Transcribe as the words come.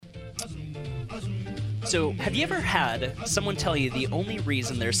So, have you ever had someone tell you the only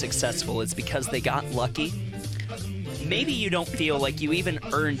reason they're successful is because they got lucky? Maybe you don't feel like you even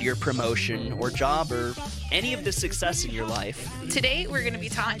earned your promotion or job or any of the success in your life. Today, we're going to be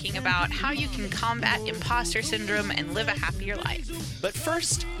talking about how you can combat imposter syndrome and live a happier life. But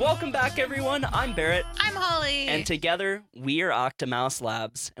first, welcome back, everyone. I'm Barrett. I'm Holly. And together, we are Octomouse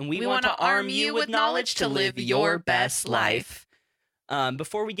Labs. And we want to arm you with knowledge to live your best life.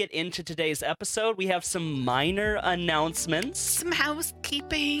 Before we get into today's episode, we have some minor announcements. Some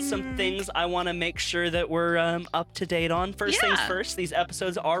housekeeping. Some things I want to make sure that we're up to date on. First things first, these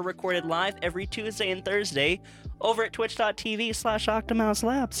episodes are recorded live every Tuesday and Thursday over at twitch.tv/Octomouse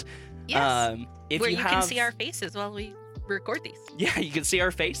Labs. Yes, where you can have... see our faces while we record these. Yeah, you can see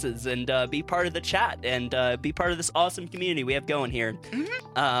our faces and be part of the chat and be part of this awesome community we have going here.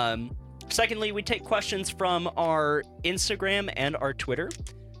 Mm-hmm. Secondly, we take questions from our Instagram and our Twitter.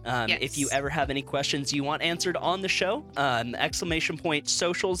 If you ever have any questions you want answered on the show,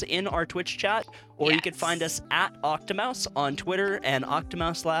 !socials in our Twitch chat, or you can find us at Octomouse on Twitter and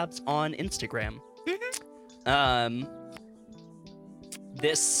Octomouse Labs on Instagram. Mm-hmm.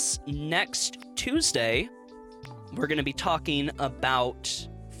 This next Tuesday, we're going to be talking about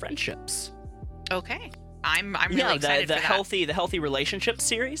friendships. Okay. I'm really excited for that. The healthy relationship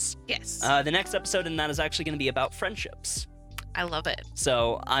series. Yes. The next episode in that is actually going to be about friendships. I love it.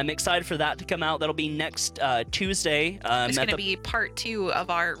 So I'm excited for that to come out. That'll be next Tuesday. It's going to be part 2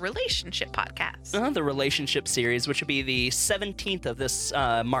 of our relationship podcast. The relationship series, which will be the 17th of this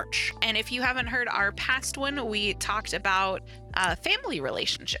March. And if you haven't heard our past one, we talked about family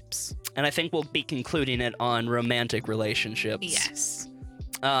relationships. And I think we'll be concluding it on romantic relationships. Yes.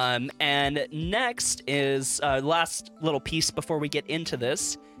 And next is last little piece before we get into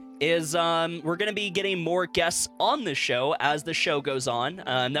this is we're going to be getting more guests on the show as the show goes on.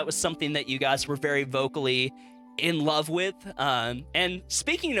 That was something that you guys were very vocally in love with. And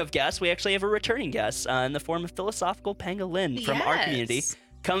speaking of guests, we actually have a returning guest in the form of Philosophical Pangolin from our community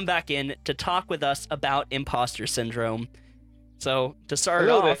coming back in to talk with us about imposter syndrome. So to start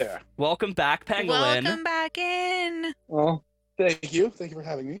off, welcome back, Pangolin. Welcome back in. Well, thank you. Thank you for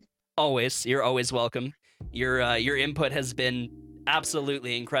having me. You're always welcome. Your input has been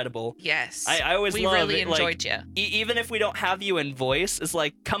absolutely incredible. Yes. I always we love really it. enjoyed you. Even if we don't have you in voice, it's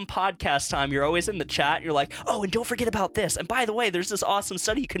like come podcast time, you're always in the chat. You're like, oh, and don't forget about this. And by the way, there's this awesome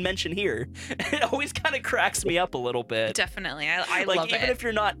study you can mention here. It always kind of cracks me up a little bit. Definitely. I like, love it. Even if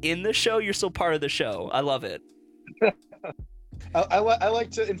you're not in the show, you're still part of the show. I love it. I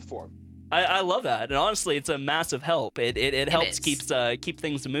like to inform. I love that, and honestly, it's a massive help. It helps keep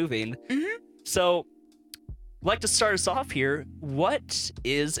things moving. Mm-hmm. So, I'd like to start us off here. What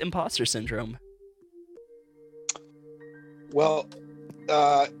is imposter syndrome? Well,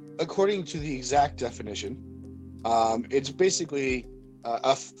 according to the exact definition, it's basically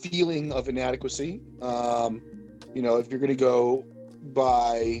a feeling of inadequacy. If you're going to go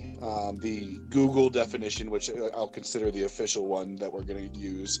by the Google definition, which I'll consider the official one that we're going to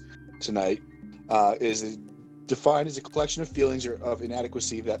use tonight, is defined as a collection of feelings of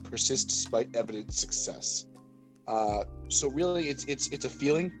inadequacy that persist despite evident success. So really, it's a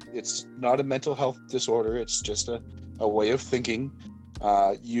feeling. It's not a mental health disorder. It's just a way of thinking.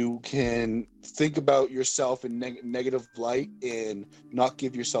 You can think about yourself in negative light and not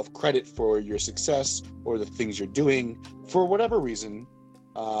give yourself credit for your success or the things you're doing for whatever reason.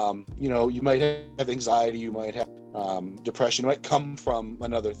 You might have anxiety, you might have depression. It might come from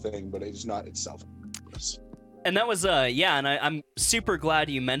another thing, but it's not itself. And that was, and I'm super glad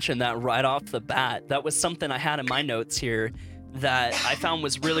you mentioned that right off the bat. That was something I had in my notes here that I found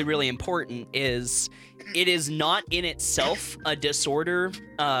was really, really important is it is not in itself a disorder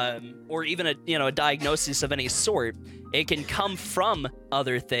or even a diagnosis of any sort. It can come from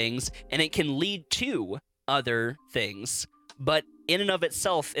other things and it can lead to other things. But in and of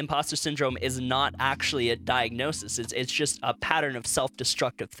itself, imposter syndrome is not actually a diagnosis. It's just a pattern of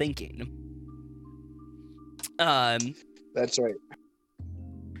self-destructive thinking. That's right.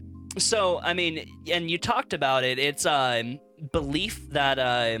 So, I mean, and you talked about it. It's belief that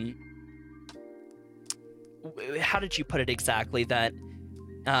how did you put it exactly? That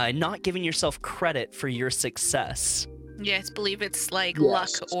not giving yourself credit for your success. Yes, believe it's like luck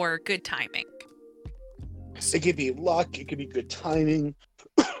or good timing. It could be luck. It could be good timing.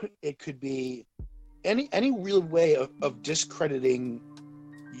 It could be any real way of discrediting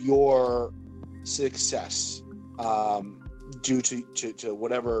your success due to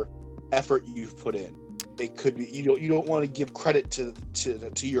whatever effort you've put in. It could be you don't want to give credit to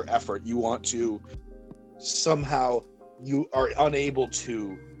your effort. You want to somehow you are unable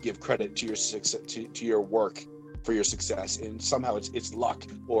to give credit to your success, to your work for your success, and somehow it's luck,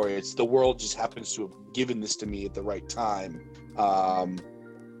 or it's the world just happens to have given this to me at the right time.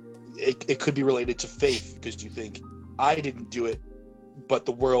 It could be related to faith, because you think I didn't do it, but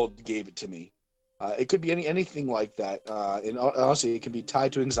the world gave it to me. It could be anything like that, and honestly, it can be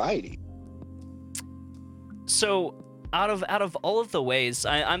tied to anxiety. So, out of all of the ways,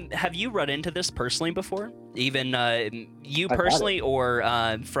 have you run into this personally before? Even you I've had personally, or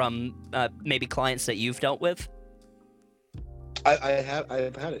from maybe clients that you've dealt with? I've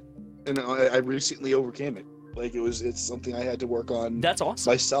had it, and I recently overcame it. Like it's something I had to work on That's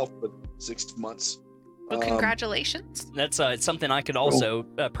awesome. myself for 6 months. Well, congratulations. That's it's something I could also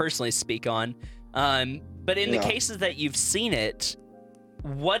personally speak on. But in the cases that you've seen it,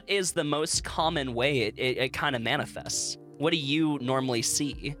 what is the most common way it kind of manifests? What do you normally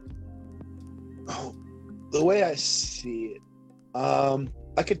see? Oh, the way I see it,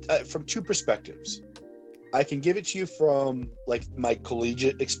 I could from two perspectives. I can give it to you from like my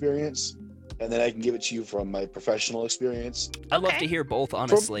collegiate experience, and then I can give it to you from my professional experience. I'd love to hear both,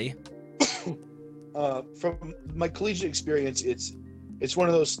 honestly. From my collegiate experience, it's one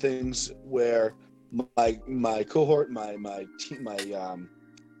of those things where my cohort, my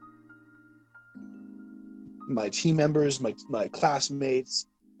team members, my classmates,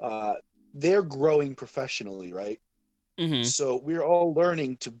 they're growing professionally, right? Mm-hmm. So we're all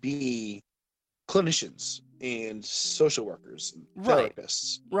learning to be clinicians and social workers and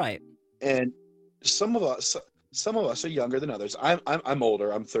therapists. Right. And some of us are younger than others. I'm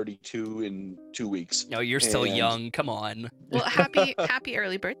older. I'm 32 in 2 weeks. No, you're still young. Come on. Well, happy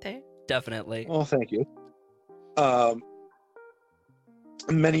early birthday. Definitely. Well, thank you.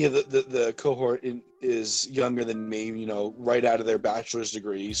 Many of the cohort is younger than me, right out of their bachelor's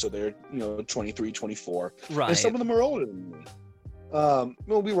degree. So they're, 23, 24. Right. And some of them are older than me.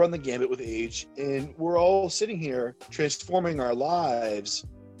 Well, we run the gambit with age, and we're all sitting here transforming our lives,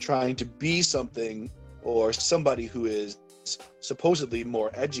 trying to be something or somebody who is supposedly more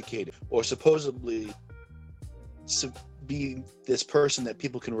educated, or supposedly be this person that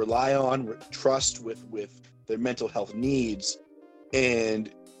people can rely on, trust with their mental health needs.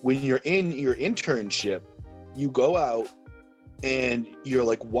 And when you're in your internship, you go out and you're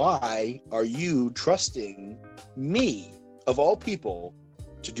like, why are you trusting me, of all people,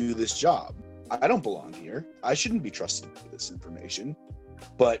 to do this job? I don't belong here. I shouldn't be trusted with this information.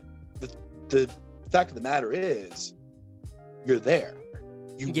 But the fact of the matter is, you're there.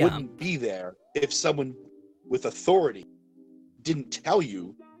 You wouldn't be there if someone with authority didn't tell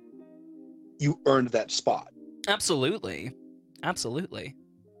you you earned that spot. Absolutely.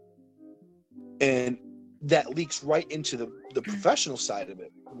 And that leaks right into the professional side of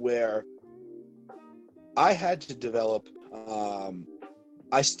it, where I had to develop,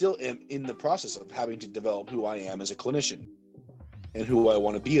 I still am in the process of having to develop who I am as a clinician, and who I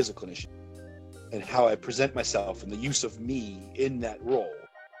want to be as a clinician, and how I present myself and the use of me in that role.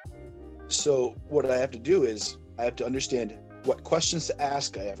 So what I have to do is I have to understand what questions to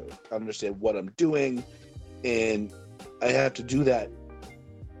ask. I have to understand what I'm doing, and I have to do that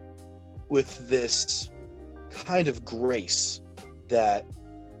with this kind of grace that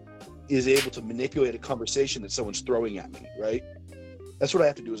is able to manipulate a conversation that someone's throwing at me, right? That's what I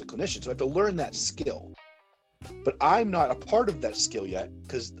have to do as a clinician. So I have to learn that skill. But I'm not a part of that skill yet,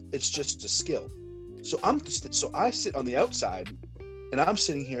 because it's just a skill. So I sit on the outside, and I'm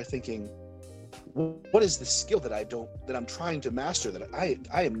sitting here thinking, what is the skill that I'm trying to master, that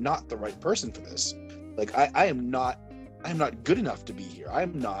I am not the right person for this? Like I am not good enough to be here.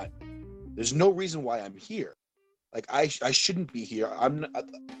 There's no reason why I'm here. Like I shouldn't be here.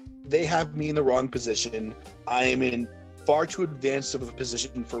 They have me in the wrong position. I am in far too advanced of a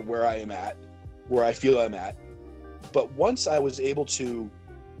position for where I am at, where I feel I'm at. But once I was able to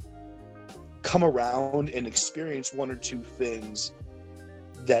come around and experience one or two things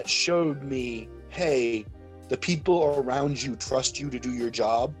that showed me, hey, the people around you trust you to do your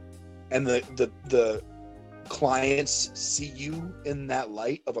job, and the clients see you in that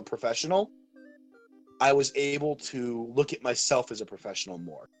light of a professional, I was able to look at myself as a professional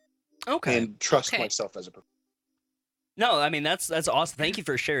more. Okay. And trust myself as a professional. No, I mean, that's awesome. Thank you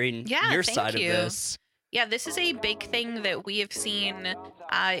for sharing your side of this. Yeah, this is a big thing that we have seen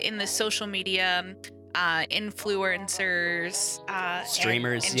in the social media, influencers,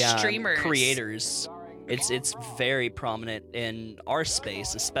 streamers, and streamers, creators. It's very prominent in our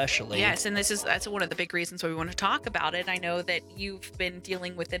space, especially. Yes, and that's one of the big reasons why we want to talk about it. I know that you've been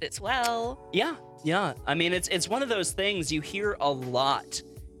dealing with it as well. Yeah. I mean, it's one of those things you hear a lot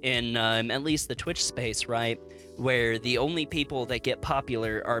in at least the Twitch space, right? where the only people that get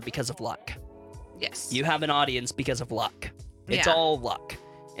popular are because of luck. Yes. You have an audience because of luck. It's Yeah. all luck.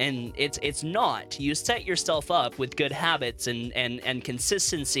 And it's not. You set yourself up with good habits and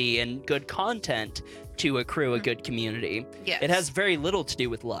consistency and good content to accrue a good community. Yes. It has very little to do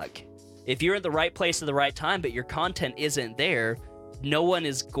with luck. If you're at the right place at the right time, but your content isn't there, no one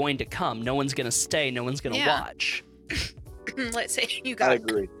is going to come. No one's going to stay. No one's going to Yeah. watch. Let's say you I got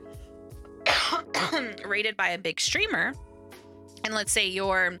agree. rated by a big streamer, and let's say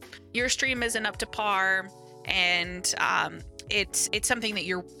your stream isn't up to par, and it's something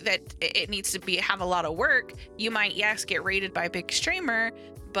that it needs to have a lot of work. You might get rated by a big streamer,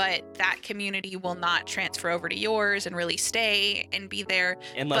 but that community will not transfer over to yours and really stay and be there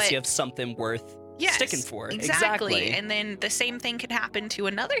Unless But- you have something worth Yes, sticking for. Exactly. And then the same thing could happen to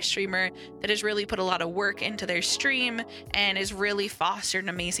another streamer that has really put a lot of work into their stream and has really fostered an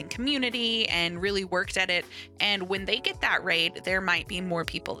amazing community and really worked at it. And when they get that raid, there might be more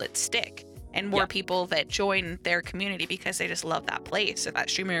people that stick and more Yeah. people that join their community because they just love that place. And that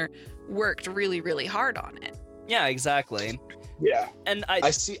streamer worked really, really hard on it. Yeah, exactly. Yeah, And I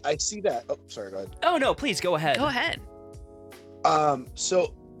see that. Oh, sorry, go ahead. Oh no, please go ahead. Go ahead.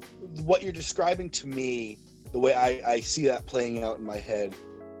 So what you're describing to me, the way I see that playing out in my head,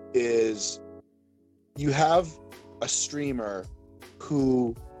 is you have a streamer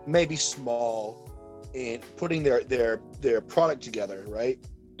who may be small and putting their product together, right?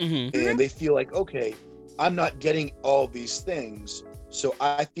 Mm-hmm. And they feel like, okay, I'm not getting all these things, so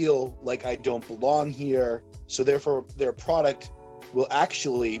I feel like I don't belong here. So therefore, their product will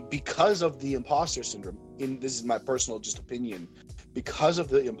actually, because of the imposter syndrome, this is my personal just opinion, because of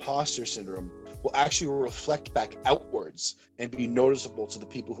the imposter syndrome, will actually reflect back outwards and be noticeable to the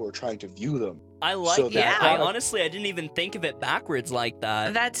people who are trying to view them. I like So that. that I product- honestly, I didn't even think of it backwards like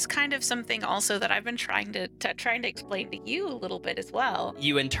that. That's kind of something also that I've been trying to explain to you a little bit as well.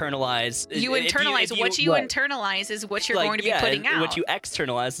 You internalize. You if internalize if what you Right. internalize is what you're like, going to be yeah, putting and out. what you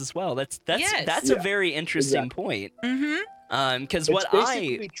externalize as well. That's Yes. a Yeah. very interesting point. Mm-hmm. Because It's what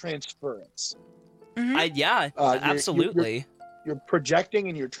basically transference. I You're- absolutely. You're projecting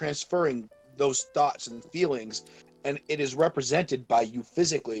and you're transferring those thoughts and feelings, and it is represented by you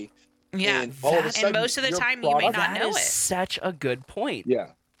physically. Yeah. And all of a That- sudden, And most of the your time, you may product- not That know is it. such a good point.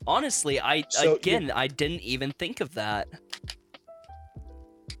 Yeah. Honestly, I So I didn't even think of that.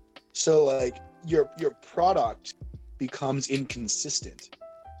 So like your product becomes inconsistent.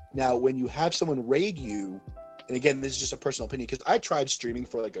 Now, when you have someone raid you, and again, this is just a personal opinion because I tried streaming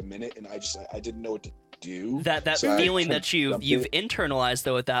for like a minute and I didn't know what to do. That So I feeling kinda that you've jumped in. internalized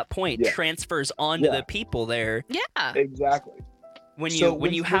though at that point Yeah. transfers onto Yeah. the people there Yeah. Exactly. when you So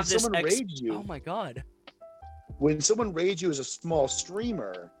when you when have this someone raids you, oh my god. when someone raids you as a small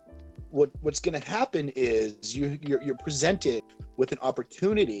streamer, what's going to happen is you're presented with an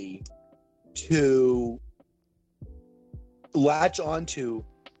opportunity to latch onto,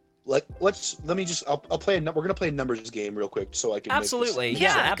 like, I'll play we're going to play a numbers game real quick so I can make this- Absolutely. Yeah,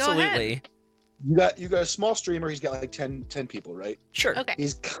 Yeah, go ahead. absolutely. You got a small streamer, he's got like 10 people, right? Sure. Okay.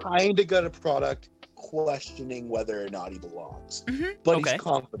 He's kind of got a product, questioning whether or not he belongs, Mhm. but Okay. he's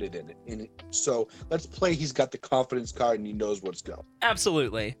confident in it. So let's play he's got the confidence card and he knows what's going.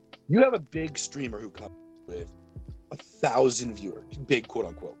 Absolutely. You have a big streamer who comes with 1,000 viewers, big quote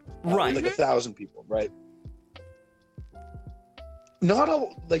unquote, Right. like 1,000 people, right? Not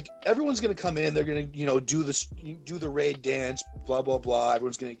all, like, everyone's gonna come in, they're gonna do the raid dance, blah blah blah.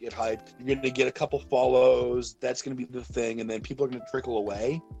 Everyone's gonna get hyped. You're gonna get a couple follows. That's gonna be the thing, and then people are gonna trickle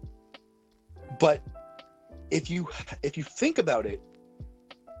away. But if you think about it,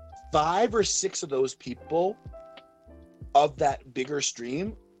 5 or 6 of those people of that bigger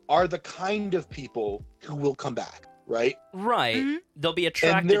stream are the kind of people who will come back, right? Right. Mhm. They'll be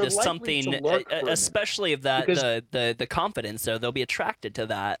attracted they're to likely something, to lurk for a minute. especially of that Because- the confidence. So they'll be attracted to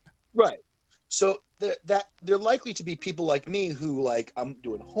that. Right. So they're likely to be people like me who, like, I'm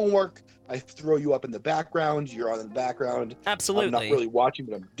doing homework, I throw you up in the background, you're on in the background. Absolutely. I'm not really watching,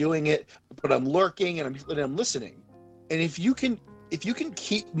 but I'm doing it. But I'm lurking and I'm listening. And if you can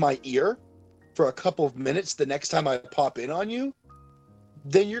keep my ear for a couple of minutes the next time I pop in on you,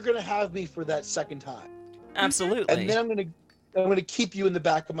 then you're gonna have me for that second time. Absolutely. And then I'm gonna keep you in the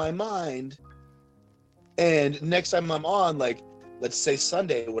back of my mind. And next time I'm on, like, let's say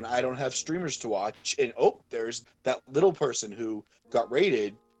Sunday when I don't have streamers to watch, and there's that little person who got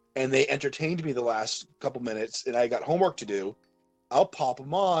raided and they entertained me the last couple minutes and I got homework to do, I'll pop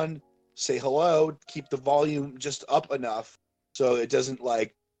them on, say hello, keep the volume just up enough so it doesn't,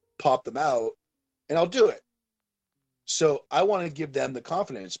 like, pop them out, and I'll do it. So I want to give them the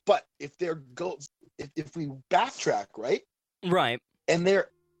confidence. But if if we backtrack, right? Right. And they're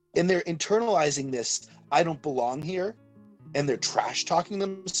internalizing this, I don't belong here, and they're trash talking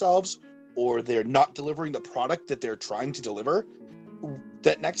themselves, or they're not delivering the product that they're trying to deliver.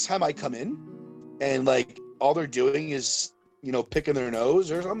 That next time I come in and like all they're doing is, you know, picking their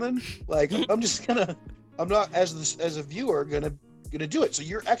nose or something, like I'm not as a viewer gonna do it. So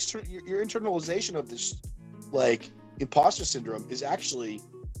your internalization of this like imposter syndrome is actually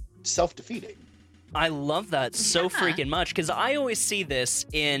self-defeating. I love that so Yeah. freaking much, because I always see this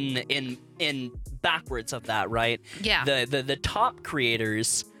in backwards of that, right? Yeah. The top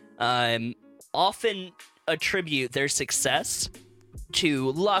creators often attribute their success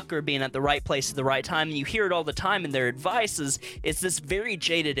to luck or being at the right place at the right time. And you hear it all the time in their advice is it's this very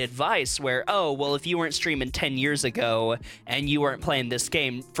jaded advice where, oh, well, if you weren't streaming 10 years ago and you weren't playing this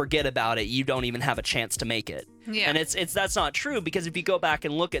game, forget about it. You don't even have a chance to make it. Yeah. And it's that's not true, because if you go back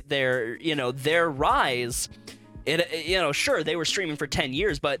and look at their rise, sure, they were streaming for 10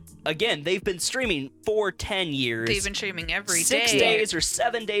 years, but again, they've been streaming for 10 years. They've been streaming every day. 6 days or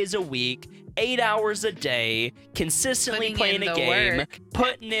 7 days a week, 8 hours a day, consistently Putting playing in a the game, work.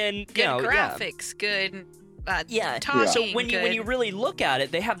 putting in, Good graphics, good talking. So when you really look at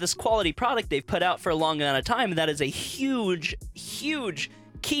it, they have this quality product they've put out for a long amount of time, and that is a huge, huge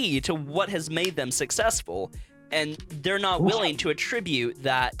key to what has made them successful. And they're not willing to attribute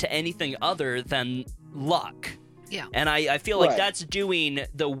that to anything other than luck. Yeah. And I feel like Right. that's doing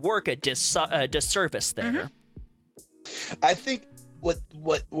the work a disservice there. Mm-hmm. I think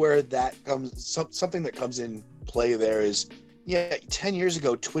where that comes, something that comes in play there is, 10 years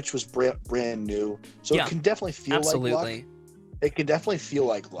ago Twitch was brand new, so Yeah, it can definitely feel like luck. Absolutely. It can definitely feel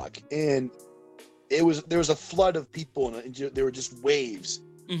like luck, and there was a flood of people, and there were just waves.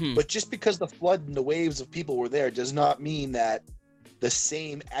 Mhm. But just because the flood and the waves of people were there does not mean that the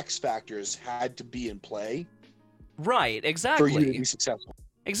same X factors had to be in play Right, for exactly. you to be successful.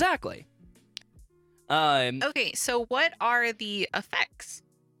 Exactly. Okay, so what are the effects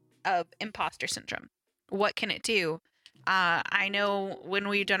of imposter syndrome? What can it do? I know when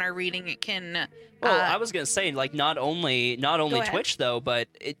we've done our reading, it can. Well, I was gonna say, like, not only ahead. Twitch though, but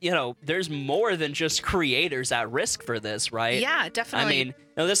there's more than just creators at risk for this, right? Yeah, definitely. I mean,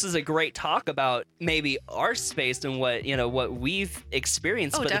 this is a great talk about maybe our space and what we've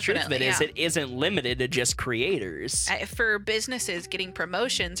experienced. Oh, but the truth of it definitely, is, yeah. it isn't limited to just creators. For businesses getting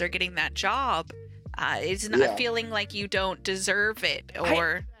promotions or getting that job, it's not Yeah. feeling like you don't deserve it,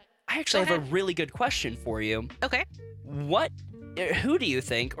 or I actually Go have a really good question for you. okay. Who do you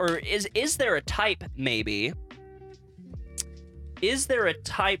think, or is there a type, maybe? Is there a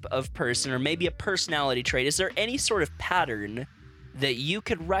type of person, or maybe a personality trait? Is there any sort of pattern that you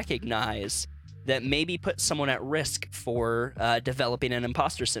could recognize that maybe puts someone at risk for developing an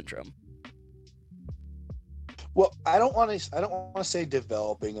imposter syndrome? Well, I don't want to say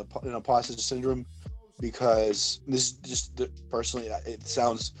developing an imposter syndrome, because this just personally, it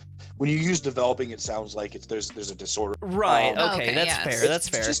sounds, when you use developing, it sounds like there's a disorder. Right. Um, okay, Okay, that's yes. fair. That's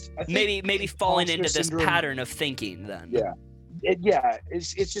It's fair. just- I think Maybe falling imposter into this syndrome- pattern of thinking then. Yeah.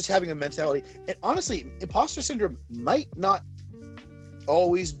 It's just having a mentality. And honestly, imposter syndrome might not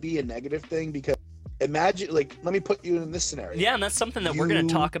always be a negative thing, because imagine, like, let me put you in this scenario. Yeah, and that's something that we're going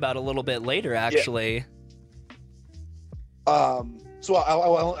to You- talk about a little bit later, actually. So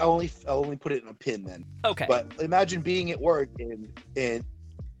I'll only put it in a pin then. Okay. But imagine being at work and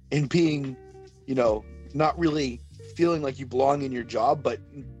being, not really feeling like you belong in your job, but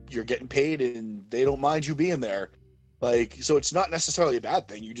you're getting paid and they don't mind you being there. Like, so it's not necessarily a bad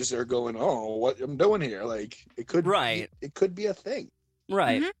thing. You just are going, oh, what I'm doing here. Like, it could it could be a thing.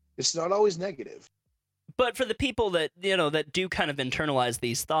 Right. Mhm. It's not always negative. But for the people that that do kind of internalize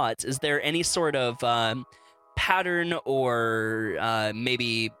these thoughts, is there any sort of pattern or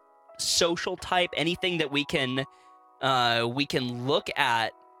maybe social type, anything that we can look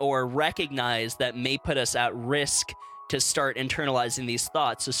at or recognize that may put us at risk to start internalizing these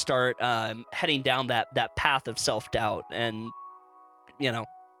thoughts, to start heading down that path of self-doubt and the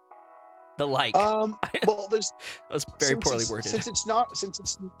like? Well, there's That was very poorly worded. Since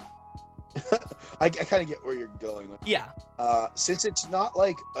it's I kind of get where you're going with. Yeah. Since it's not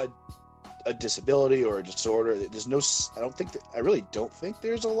like a disability or a disorder, there's no, I really don't think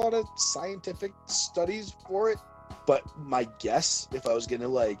there's a lot of scientific studies for it. But my guess, if I was gonna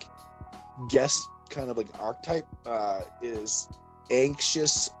guess kind of like an archetype, is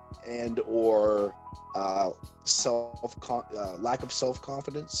anxious and or lack of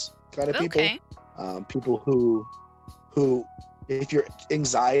self-confidence kind of people. Okay. People who if your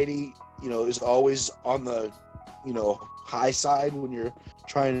anxiety is always on the high side when you're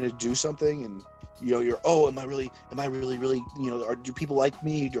trying to do something, and you're, oh, am I really, or do people like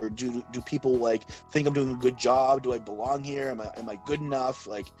me, or do people like think I'm doing a good job? Do I belong here? Am I good enough?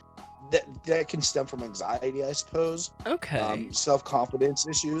 Like that can stem from anxiety, I suppose. Okay. Self-confidence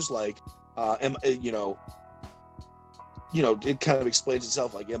issues, like it kind of explains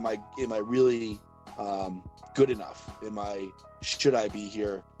itself, like, am I really good enough? Should I be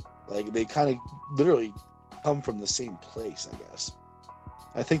here? Like, they kind of literally come from the same place, I guess.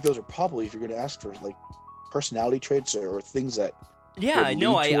 I think those are probably, if you're going to ask for like personality traits or things that Yeah,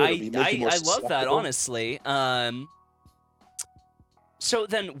 no, I love that, susceptible. honestly. So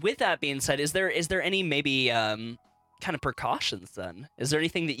then, with that being said, is there any maybe kind of precautions then? Is there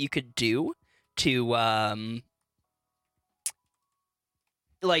anything that you could do to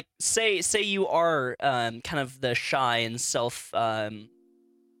like say you are kind of the shy and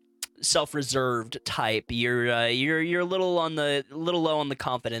self-reserved type. You're a little low on the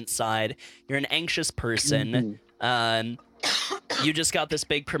confidence side. You're an anxious person. You just got this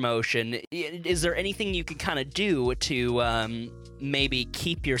big promotion. Is there anything you could kind of do to maybe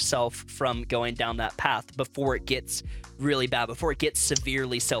keep yourself from going down that path before it gets really bad, before it gets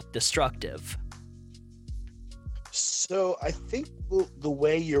severely self-destructive? So I think the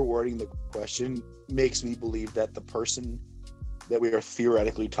way you're wording the question makes me believe that the person that we are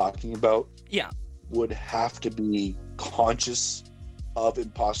theoretically talking about would have to be conscious of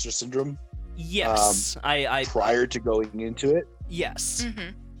imposter syndrome. Yes, I prior to going into it. Yes,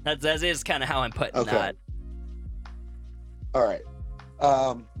 that is kind of how I'm putting that. All right,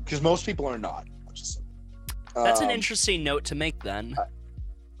 because most people are not. That's an interesting note to make. Then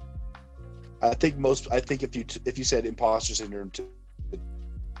I think if you said imposter syndrome to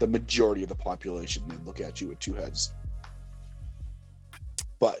the majority of the population, they'd look at you with two heads.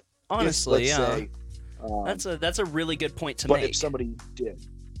 But honestly, say, that's a really good point to make. But if somebody did,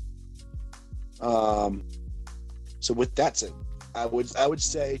 so with that said, I would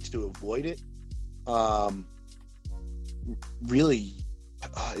say to avoid it, really,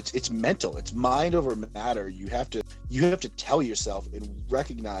 it's mental. It's mind over matter. You have to tell yourself and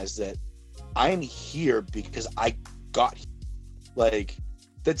recognize that I'm here because I got here. Like,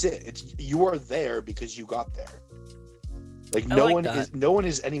 that's it. You are there because you got there. Like, no one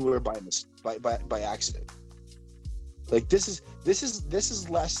is anywhere by accident. Like, this is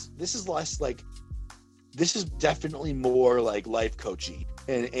less like, this is definitely more like life coaching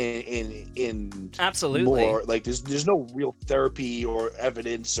and absolutely more like there's no real therapy or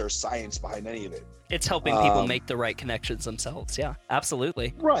evidence or science behind any of it. It's helping people make the right connections themselves. Yeah,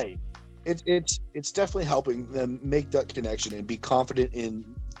 absolutely. Right. It's definitely helping them make that connection and be confident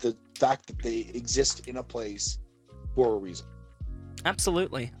in the fact that they exist in a place for a reason.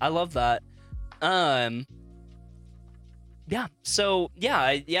 Absolutely. I love that. Yeah. So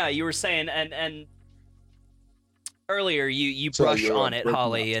yeah, you were saying and earlier you brushed on it,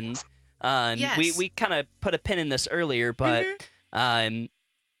 Holly, and yes. we kind of put a pin in this earlier, but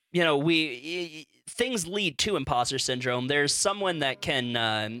things lead to imposter syndrome. There's someone that can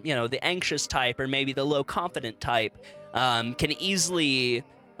the anxious type or maybe the low confident type can easily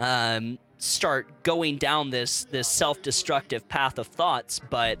start going down this self-destructive path of thoughts,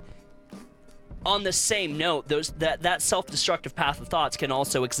 but on the same note, that self-destructive path of thoughts can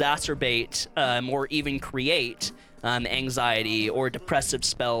also exacerbate or even create anxiety or depressive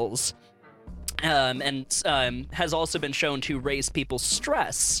spells, and has also been shown to raise people's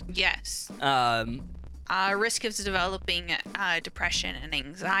stress. Yes. Risk of developing depression and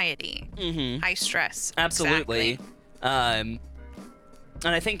anxiety. High stress. Absolutely. Exactly.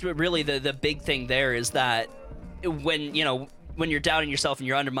 And I think really the big thing there is that when you're doubting yourself and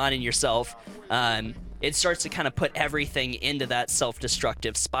you're undermining yourself, it starts to kind of put everything into that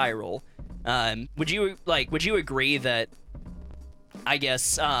self-destructive spiral. Would you agree that, I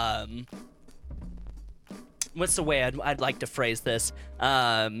guess, what's the way I'd like to phrase this?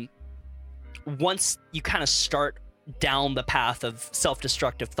 Once you kind of start down the path of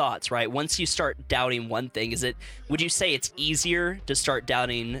self-destructive thoughts, right? Once you start doubting one thing, would you say it's easier to start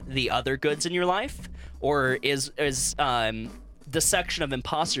doubting the other goods in your life? Or is the section of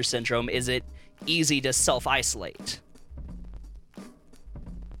imposter syndrome, is it easy to self-isolate?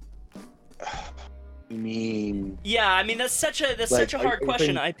 I mean, that's such a hard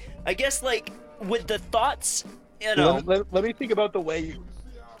question. I guess, like, with the thoughts, let me think about the way you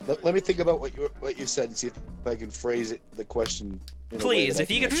let me think about what you said and see if I can phrase the question. Please,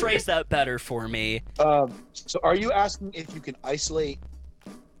 if you could phrase that better for me. So are you asking if you can isolate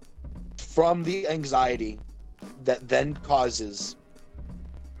from the anxiety that then causes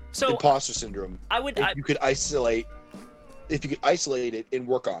imposter syndrome? You could isolate if you could isolate it and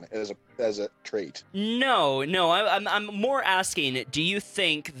work on it as a trait. No, I'm more asking, do you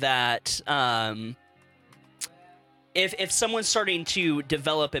think that if someone's starting to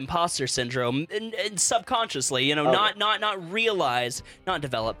develop imposter syndrome and subconsciously, you know, Okay. not realize, not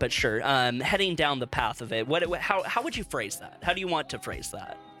develop, but sure, heading down the path of it, how would you phrase that? How do you want to phrase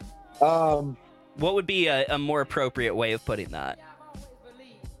that? What would be a more appropriate way of putting that?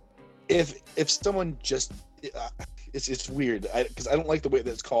 If someone just it's weird because I don't like the way that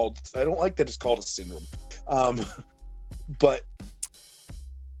it's called. I don't like that it's called a syndrome. But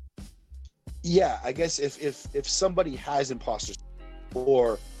yeah, I guess if somebody has imposter syndrome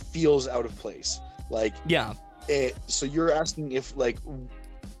or feels out of place, like Yeah. so you're asking if like.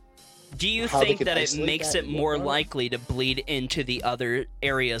 Do you How they think could that it isolate makes that it and more work on it? likely to bleed into the other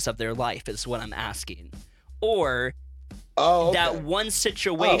areas of their life is what I'm asking? Or Oh, okay. that one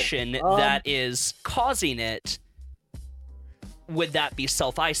situation that is causing it, would that be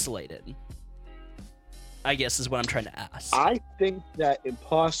self-isolated? I guess is what I'm trying to ask. I think that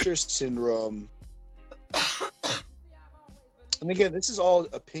imposter syndrome. And again, this is all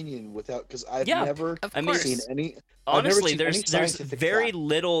opinion without because I've Yeah, never Of I mean, course. seen any. I've never Honestly, seen there's any there's scientific very fact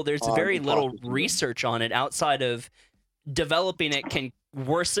little on imposter syndrome. research on it outside of developing it can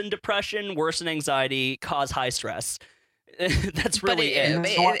worsen depression, worsen anxiety, cause high stress. That's really but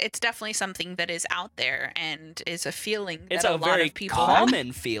it. it's definitely something that is out there and is a feeling It's that a a lot very of people have.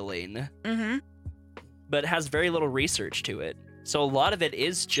 common feeling, Mm-hmm. but has very little research to it. So a lot of it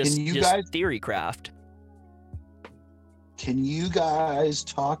is just Can you guys- theory craft. Can you guys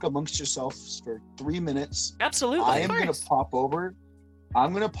talk amongst yourselves for 3 minutes? Absolutely. I am Of going course. to pop over.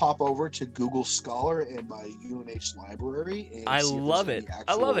 I'm going to pop over to Google Scholar in my UNH library. And I see if there's love any it.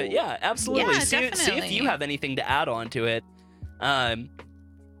 I love it. actual- Yeah, absolutely. Yeah, see if definitely. you have anything to add on to it. I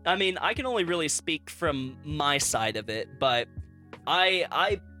mean, I can only really speak from my side of it, but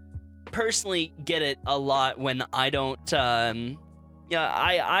I personally get it a lot when I don't. I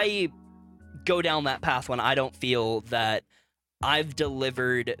go down that path when I don't feel that I've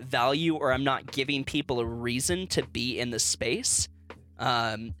delivered value or I'm not giving people a reason to be in the space.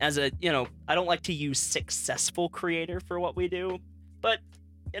 As a, I don't like to use successful creator for what we do, but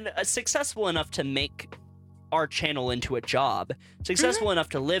successful enough to make our channel into a job, successful enough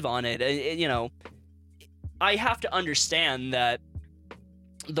to live on it. I have to understand that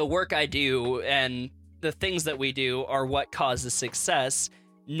the work I do and the things that we do are what causes success,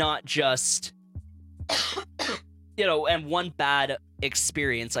 not just, and one bad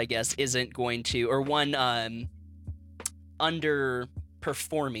experience, I guess, isn't going to, or one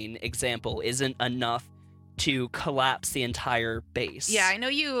underperforming example isn't enough to collapse the entire base. Yeah, I know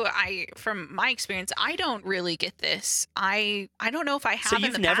you. From my experience, I don't really get this. I don't know if I have. So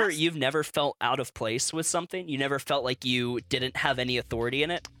in the past. you've never felt out of place with something? You never felt like you didn't have any authority in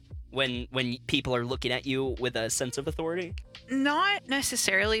it when people are looking at you with a sense of authority? Not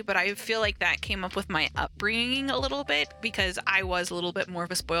necessarily, but I feel like that came up with my upbringing a little bit because I was a little bit more of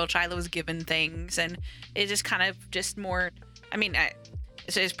a spoiled child. I was given things, and it just kind of just more. I mean,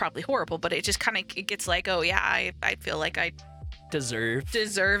 it's probably horrible, but it just kind of it gets like, oh yeah, I feel like I Deserve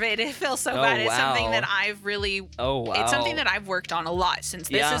it. It feels so Oh, bad. It's something wow. that I've really. Oh wow! It's something that I've worked on a lot since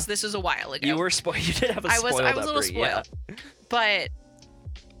this is a while ago. You were spoiled. You did have a I spoiled was a little upbringing, yeah. spoiled, but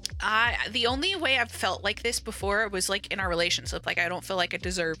the only way I've felt like this before was like in our relationship. Like I don't feel like I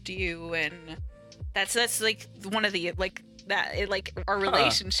deserved you, and that's like one of the like that it, like our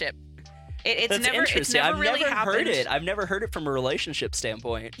relationship. It's That's never interesting. It's never I've really never happened. heard it. I've never heard it from a relationship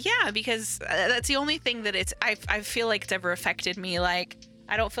standpoint. Yeah, because that's the only thing that I feel like it's ever affected me. Like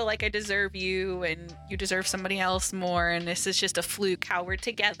I don't feel like I deserve you, and you deserve somebody else more, and this is just a fluke how we're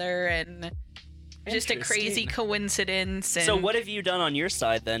together, and just a crazy Interesting. coincidence. And So what have you done on your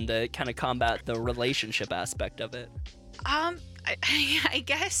side then to kind of combat the relationship aspect of it? I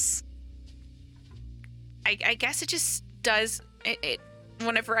guess I guess it just does it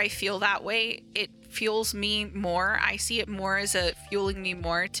whenever I feel that way, it fuels me more. I see it more as a fueling me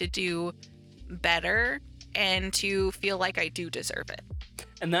more to do better and to feel like I do deserve it.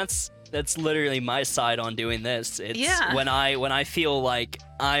 And that's literally my side on doing this. It's Yeah. when I feel like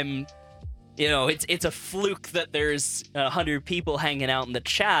I'm, it's a fluke that there's 100 people hanging out in the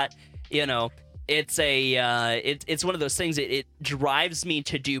chat. It's it's one of those things. It drives me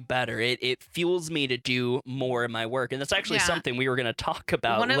to do better. It fuels me to do more in my work, and that's actually Yeah. something we were going to talk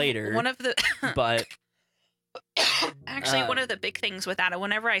about later. One of the But actually one of the big things with that,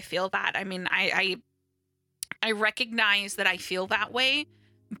 whenever I feel that, I mean, I recognize that I feel that way,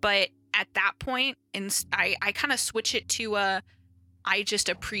 but at that point, I kind of switch it to I just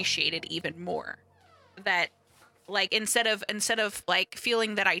appreciate it even more. That Like instead of like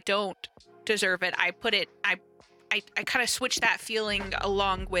feeling that I don't deserve it, I kind of switch that feeling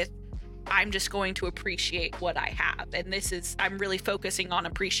along with I'm just going to appreciate what I have, and I'm really focusing on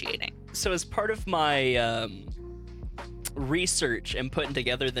appreciating. So as part of my research and putting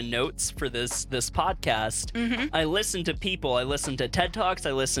together the notes for this podcast, I listened to people, I listened to TED Talks,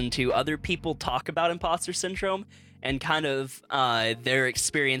 I listened to other people talk about imposter syndrome and kind of their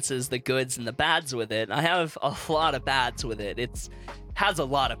experiences, the goods and the bads with it. I have a lot of bads with it. It's has a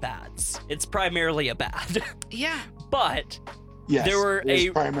lot of bads. It's primarily a bad. Yeah. But Yes, there were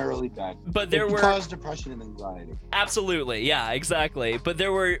it's primarily bad. But there it were cause depression and anxiety. Absolutely, yeah, exactly. But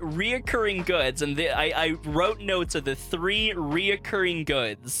there were reoccurring goods, and I wrote notes of the 3 reoccurring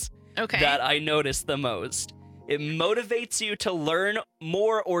goods that I noticed the most. It motivates you to learn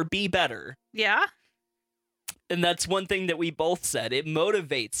more or be better. Yeah. And that's one thing that we both said. It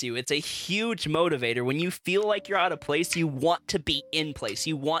motivates you. It's a huge motivator. When you feel like you're out of place, you want to be in place.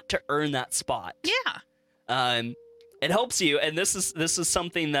 You want to earn that spot. Yeah. It helps you, and this is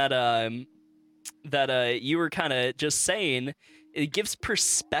something that you were kind of just saying. It gives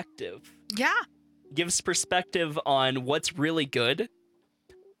perspective. Yeah. Gives perspective on what's really good.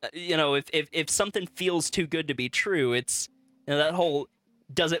 If something feels too good to be true, it's that whole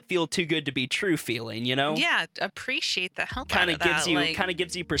does it feel too good to be true feeling, Yeah, appreciate the hell out of that. Kind of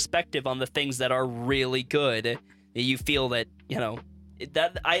gives you perspective on the things that are really good. That you feel that,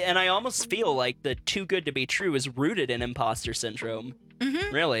 I almost feel like the too good to be true is rooted in imposter syndrome.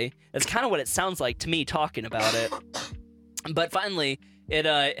 Really. That's kind of what it sounds like to me talking about it. But finally, it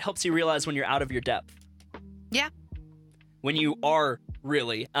helps you realize when you're out of your depth. Yeah. When you are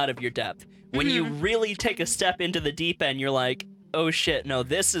really out of your depth. When you really take a step into the deep end, you're like, oh shit, no,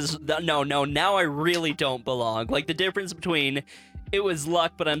 now I really don't belong. Like the difference between it was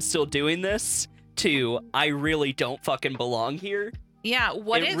luck, but I'm still doing this, to I really don't fucking belong here. Yeah,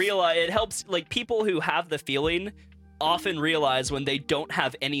 it helps, like, people who have the feeling often realize when they don't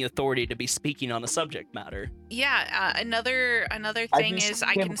have any authority to be speaking on a subject matter. Yeah, another thing is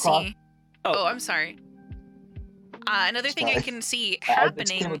I can see... Oh, I'm sorry. Another thing I can see happening...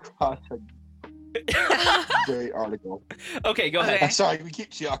 I just came across a very article. Okay, go ahead. I'm sorry, we keep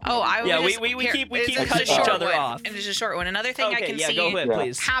talking. Oh, we keep cutting each other off. And it's a short one. Another thing I can see go ahead,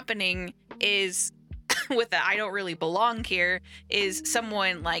 please. happening is with the I don't really belong here is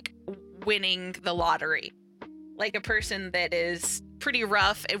someone like winning the lottery. Like a person that is pretty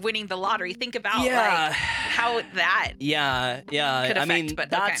rough at winning the lottery. Think about like how that could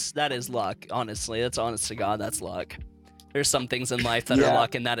affect, that is luck, honestly. That's honest to God, that's luck. There's some things in life that are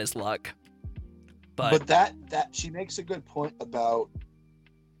luck, and that is luck. But that she makes a good point about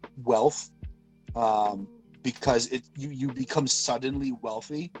wealth, because you become suddenly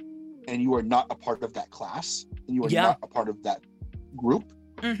wealthy, and you are not a part of that class, and you are not a part of that group.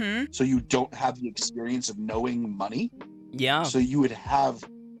 So you don't have the experience of knowing money. Yeah. So you would have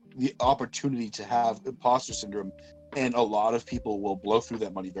the opportunity to have imposter syndrome, and a lot of people will blow through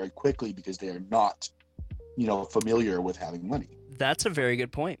that money very quickly because they are not, familiar with having money. That's a very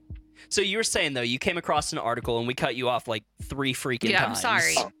good point. So you were saying, though, you came across an article and we cut you off like 3 freaking times. Yeah, I'm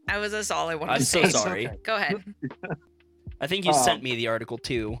sorry. That's all I wanted to say. I'm so sorry. Okay. Go ahead. I think you sent me the article,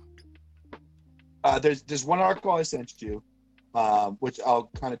 too. There's one article I sent you, which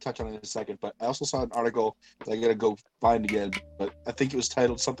I'll kind of touch on in a second, but I also saw an article that I got to go find again, but I think it was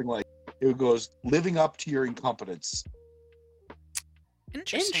titled something like, it goes, Living Up to Your Incompetence.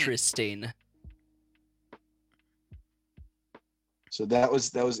 Interesting. So that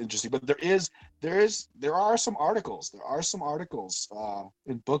was interesting, but there are some articles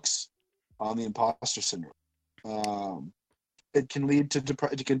in books on the imposter syndrome. It can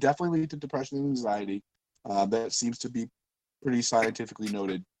definitely lead to depression and anxiety. That seems to be pretty scientifically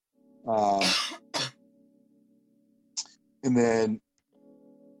noted. And then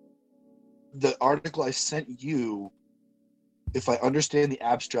the article I sent you, if I understand the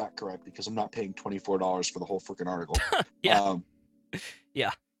abstract correctly, because I'm not paying $24 for the whole freaking article.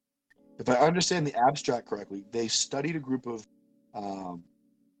 Yeah. If I understand the abstract correctly, they studied a group of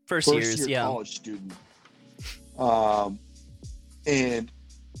first year college students, and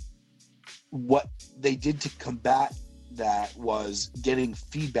what they did to combat that was getting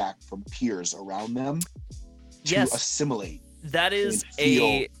feedback from peers around them to assimilate. That is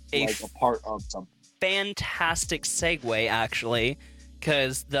a part of something. Fantastic segue, actually,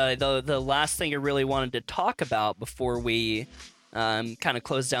 because the last thing I really wanted to talk about before we kind of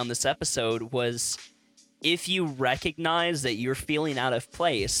close down this episode was, if you recognize that you're feeling out of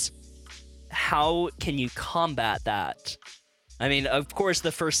place, how can you combat that? I mean, of course,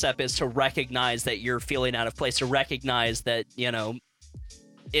 the first step is to recognize that you're feeling out of place, to recognize that,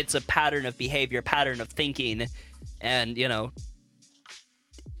 it's a pattern of behavior, pattern of thinking, and,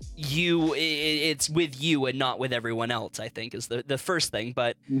 it's with you and not with everyone else, I think, is the first thing.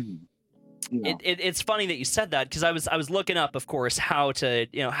 But it's funny that you said that, because I was looking up, of course, how to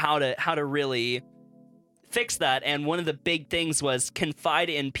really fix that, and one of the big things was confide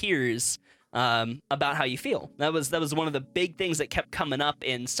in peers about how you feel. That was one of the big things that kept coming up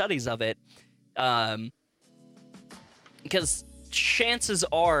in studies of it, because chances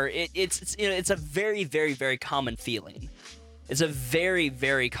are it's a very, very, very common feeling. It's a very,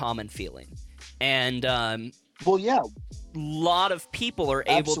 very common feeling, and well, yeah, a lot of people are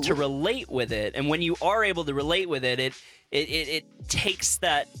able Absolutely. to relate with it, and when you are able to relate with it, it takes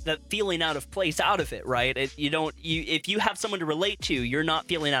that feeling out of place out of it, right? If you have someone to relate to, you're not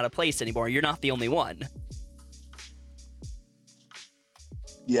feeling out of place anymore. You're not the only one.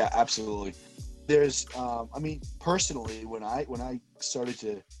 Yeah, absolutely. There's, personally, when I started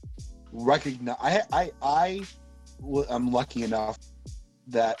to recognize, I'm lucky enough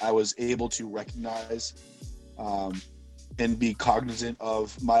that I was able to recognize and be cognizant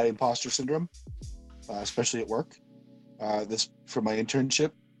of my imposter syndrome, especially at work. This for my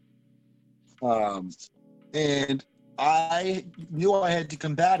internship, and I knew I had to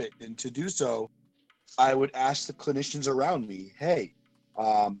combat it, and to do so, I would ask the clinicians around me, "Hey,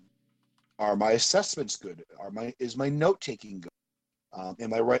 are my assessments good? Is my note taking good?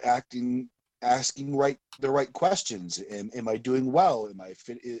 Am I asking the right questions? Am I doing well?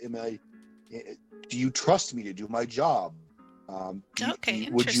 Do you trust me to do my job?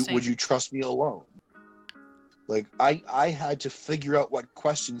 Would you trust me alone?" Like I had to figure out what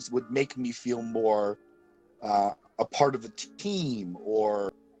questions would make me feel more a part of the team,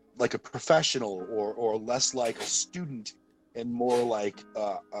 or like a professional, or less like a student, and more like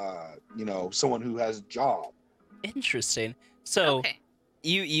someone who has a job. Interesting. So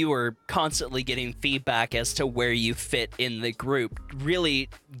you were constantly getting feedback as to where you fit in the group, really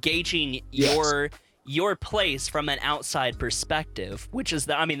gauging your place from an outside perspective, which is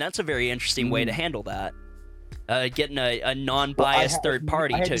that's a very interesting way to handle that. Getting a non-biased third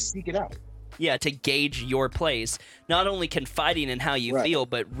party to seek it out. Yeah, to gauge your place, not only confiding in how you feel,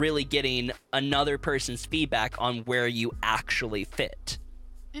 but really getting another person's feedback on where you actually fit.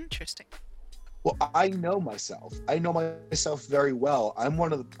 Interesting. Well, I know myself. I know myself very well. I'm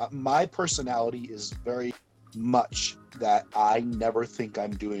one of my personality is very much that I never think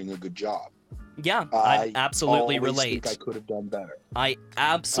I'm doing a good job. Yeah, I absolutely relate. Think I could have done better. I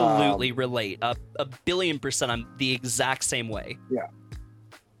absolutely relate. A billion %. I'm the exact same way. Yeah.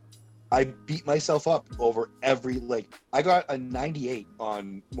 I beat myself up over I got a 98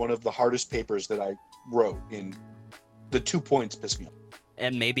 on one of the hardest papers that I wrote, in the 2 points pissed me off.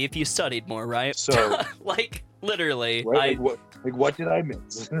 And maybe if you studied more, right? So literally, right? What did I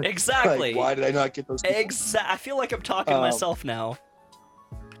miss? Exactly. Why did I not get those? I feel like I'm talking to myself now.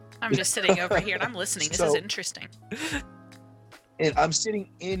 I'm just sitting over here and I'm listening. This is interesting. And I'm sitting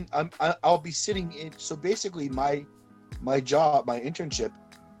in. I'll be sitting in. So basically, my job, my internship,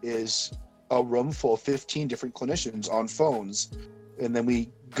 is a room full of 15 different clinicians on phones, and then we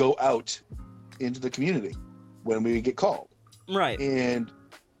go out into the community when we get called. Right. And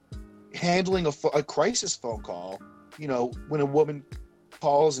handling a crisis phone call, when a woman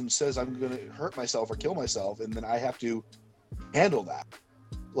calls and says, "I'm going to hurt myself or kill myself," and then I have to handle that.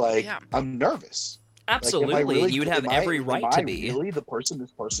 I'm nervous. Absolutely. You would have every right to be. Am I really the person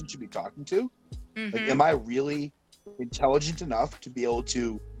this person should be talking to? Mm-hmm. Am I really intelligent enough to be able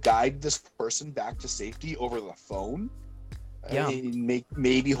to guide this person back to safety over the phone? Yeah. And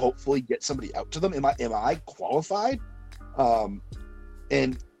maybe hopefully get somebody out to them. Am I qualified?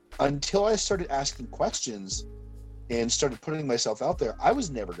 And until I started asking questions and started putting myself out there, I was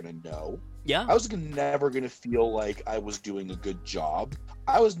never going to know. Yeah. I was never going to feel like I was doing a good job.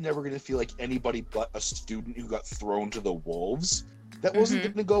 I was never going to feel like anybody but a student who got thrown to the wolves. That wasn't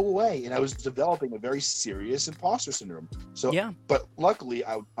going to go away. And I was developing a very serious imposter syndrome. So, but luckily,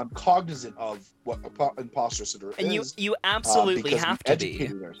 I'm cognizant of what imposter syndrome is. And you absolutely have to be.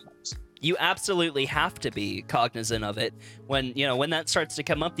 You absolutely have to be cognizant of it. When that starts to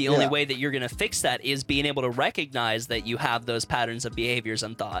come up, the only way that you're going to fix that is being able to recognize that you have those patterns of behaviors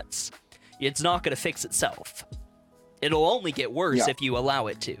and thoughts. It's not going to fix itself. It'll only get worse if you allow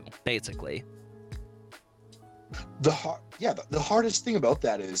it to, basically. The hardest thing about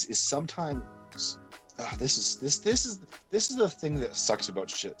that is sometimes this is the thing that sucks about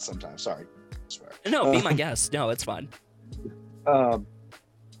shit sometimes. Sorry, I swear. No, be my guest. No, it's fine.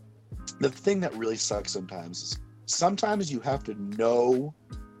 The thing that really sucks sometimes is sometimes you have to know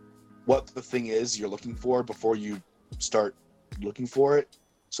what the thing is you're looking for before you start looking for it.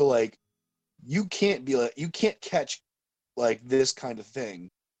 So like, you can't catch like this kind of thing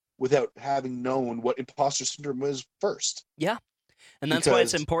without having known what imposter syndrome was first. Yeah. And that's why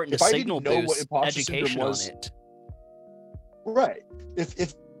it's Because important if to I signal didn't know what boost imposter syndrome education on was- it. Right.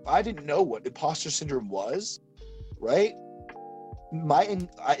 If I didn't know what imposter syndrome was, right,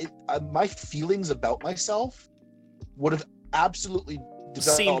 my feelings about myself would have absolutely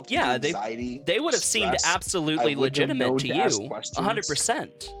developed anxiety. They would have seemed stress. absolutely I wouldn't have legitimate known to to ask you. questions.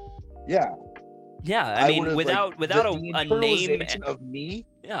 100%. Yeah. Yeah, I mean, would've, without the a name. internalization of me.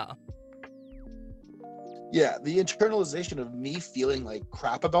 Yeah. Yeah, the internalization of me feeling like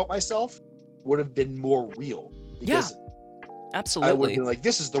crap about myself would have been more real. Because I would Absolutely. have been like,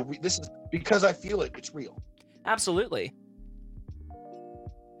 this is because I feel it. It's real. Absolutely.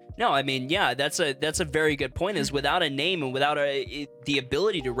 No, I mean, yeah, that's a very good point. Is without a name and without the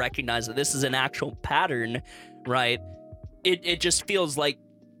ability to recognize that this is an actual pattern, right? It just feels like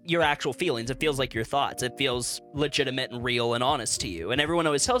your actual feelings. It feels like your thoughts. It feels legitimate and real and honest to you. And everyone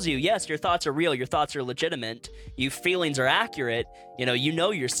always tells you, yes, your thoughts are real. Your thoughts are legitimate. Your feelings are accurate. You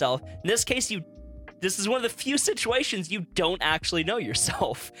know yourself. In this case, this is one of the few situations you don't actually know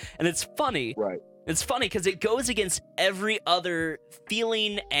yourself. And it's funny. Right. It's funny because it goes against every other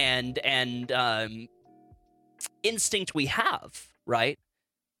feeling and instinct we have, right?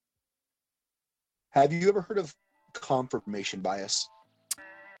 Have you ever heard of confirmation bias?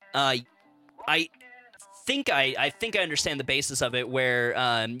 I think I understand the basis of it,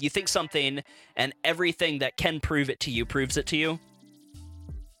 where you think something and everything that can prove it to you proves it to you.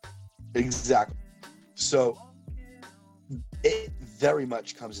 Exactly. So it very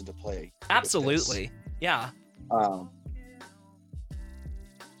much comes into play. Absolutely. Yeah.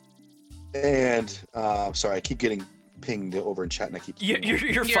 Sorry, I keep getting pinged over in chat, and I keep. You're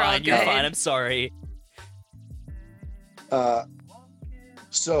all fine. You're good. fine. I'm sorry.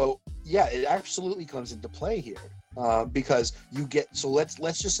 So yeah, it absolutely comes into play here, because you get. So let's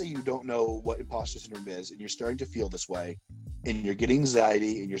just say you don't know what imposter syndrome is, and you're starting to feel this way, and you're getting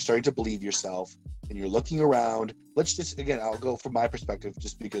anxiety, and you're starting to believe yourself, and you're looking around. Let's just, again, I'll go from my perspective,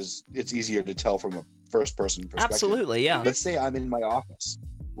 just because it's easier to tell from a first person perspective. Absolutely. Yeah. Let's say I'm in my office,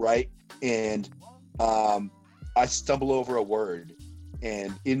 right, and I stumble over a word,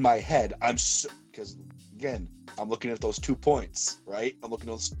 and in my head, because again, I'm looking at those 2 points, right? I'm looking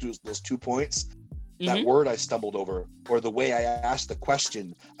at those 2 points. That Mhm. word I stumbled over, or the way I asked the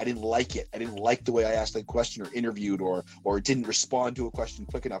question, I didn't like it. I didn't like the way I asked the question, or interviewed, or didn't respond to a question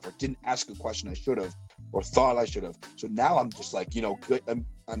quick enough, or didn't ask a question I should have, or thought I should have. So now I'm just like,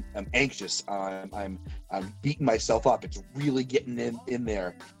 I'm anxious. I'm beating myself up. It's really getting in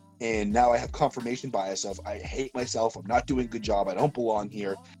there. And now I have confirmation bias of I hate myself. I'm not doing a good job. I don't belong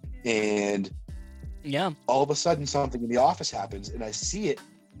here. And Yeah. all of a sudden something in the office happens, and I see it,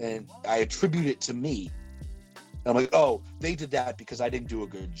 and I attribute it to me. And I'm like, oh, they did that because I didn't do a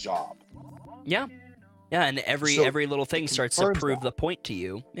good job. Yeah. Yeah. And every So little thing it starts to confirms prove that. the point to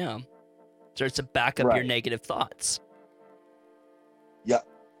you. Yeah. Starts to back up your Right. negative thoughts. Yeah.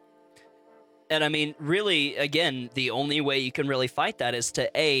 And I mean, really, again, the only way you can really fight that is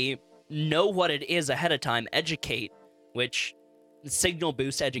to know what it is ahead of time, educate, which signal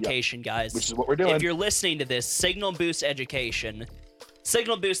boost education, guys. Which is what we're doing. If you're listening to this, signal boost education,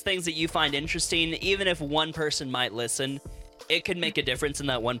 signal boost things that you find interesting, even if one person might listen, it could make a difference in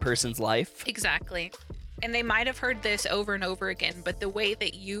that one person's life. Exactly. And they might have heard this over and over again, but the way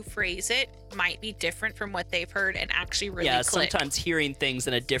that you phrase it might be different from what they've heard and actually really click. Sometimes hearing things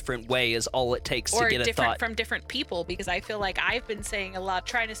in a different way is all it takes Or to get a different thought. from different people, because I feel like I've been saying a lot,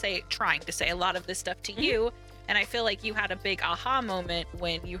 trying to say a lot of this stuff to you, and I feel like you had a big aha moment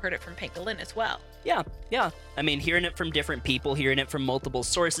when you heard it from Pangolin as well. Yeah. I mean, hearing it from different people, hearing it from multiple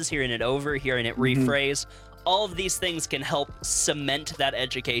sources, hearing it over, hearing it Mhm. rephrase, all of these things can help cement that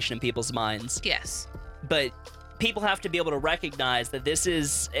education in people's minds. Yes. But people have to be able to recognize that this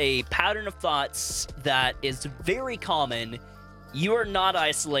is a pattern of thoughts that is very common. You are not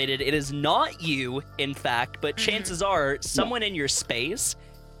isolated. It is not you, in fact, but chances are someone in your space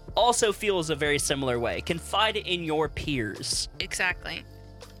also feels a very similar way. Confide in your peers. Exactly.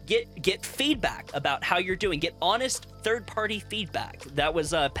 Get feedback about how you're doing. Get honest third-party feedback. That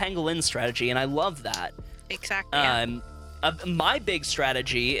was Pangolin's strategy, and I love that. Exactly. Yeah. My big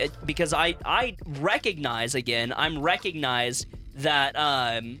strategy, because I recognize, again, I'm recognized that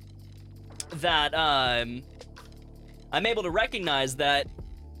I'm able to recognize that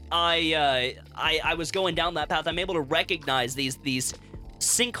I was going down that path. I'm able to recognize these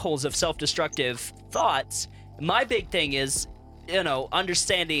sinkholes of self-destructive thoughts. my big thing is,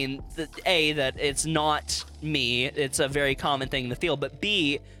 understanding that A, that it's not me, it's a very common thing in the field, but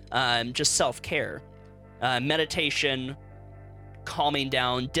B, just self-care, meditation, calming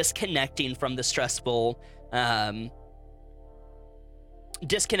down, disconnecting from the stressful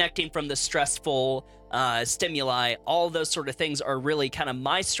stimuli. All those sort of things are really kind of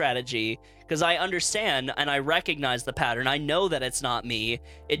my strategy, because I understand and I recognize the pattern. I know that it's not me.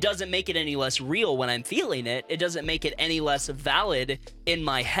 It doesn't make it any less real when I'm feeling it. It doesn't make it any less valid in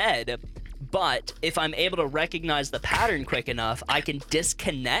my head. But if I'm able to recognize the pattern quick enough, I can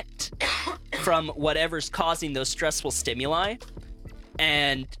disconnect from whatever's causing those stressful stimuli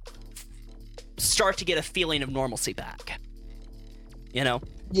and start to get a feeling of normalcy back. Yeah,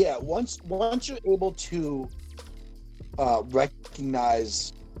 once you're able to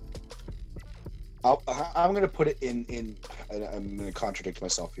recognize, I'm going to put it in. I'm going to contradict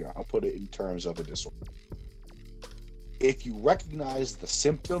myself here. I'll put it in terms of a disorder. If you recognize the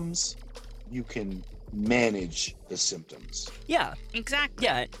symptoms, you can manage the symptoms. Yeah, Exactly.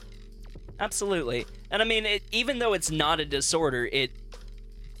 yeah, absolutely. And I mean, even though it's not a disorder, it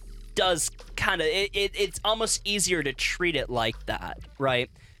does kind of. It's almost easier to treat it like that, right?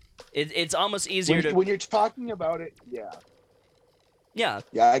 It's almost easier when you're talking about it. Yeah.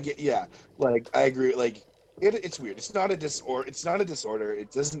 I get. Yeah, like I agree. Like it's weird. It's not a disorder. It's not a disorder.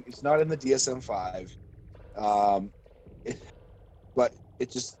 It doesn't. It's not in the DSM-5. But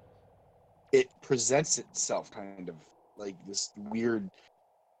it presents itself kind of like this weird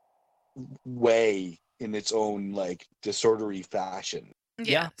way in its own like disordery fashion.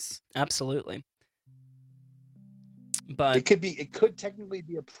 Yes. Absolutely. But It could technically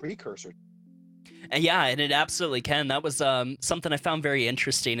be a precursor. yeah, and it absolutely can. That was something I found very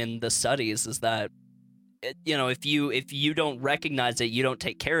interesting in the studies, is that if you don't recognize it, you don't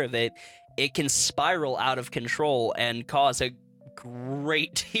take care of it, it can spiral out of control and cause a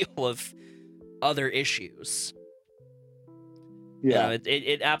great deal of other issues. Yeah.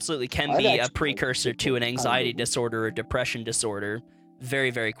 It absolutely can I've be a actually- precursor to an anxiety disorder or depression disorder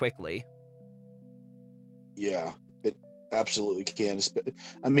very, very quickly. Yeah, it absolutely can.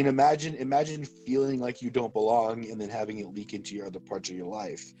 I mean, imagine feeling like you don't belong and then having it leak into your other parts of your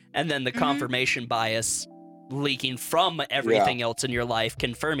life. And then the confirmation bias leaking from everything else in your life,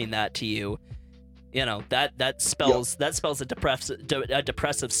 confirming that to you. That spells a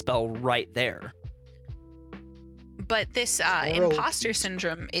depressive spell right there. But this imposter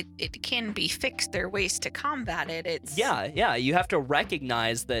syndrome, it can be fixed. There are ways to combat it. It's Yeah. You have to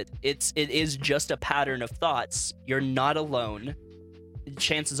recognize that it is just a pattern of thoughts. You're not alone.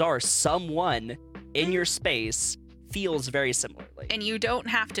 Chances are someone in your space feels very similarly. and you don't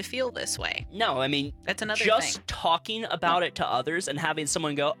have to feel this way. No, I mean, That's another just thing. talking about it to others and having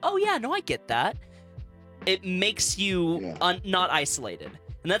someone go, "Oh yeah, no, I get that." It makes you not isolated.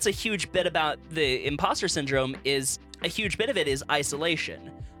 And that's a huge bit about the imposter syndrome. Is a huge bit of it is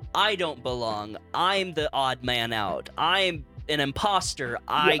isolation. I don't belong. I'm the odd man out. I'm an imposter.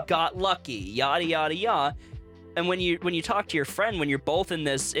 I got lucky. Yada yada yada. And when you talk to your friend, when you're both in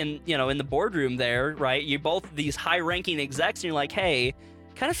the boardroom there, right? You're both these high-ranking execs, and you're like, "Hey,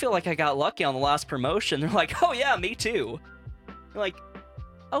 kind of feel like I got lucky on the last promotion." They're like, "Oh yeah, me too." You're like,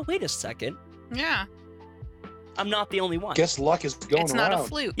 "Oh, wait a second. Yeah. I'm not the only one." Guess luck is going It's around. not a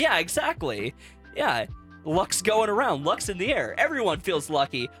fluke. Yeah, exactly. Yeah. Luck's going around. Luck's in the air. Everyone feels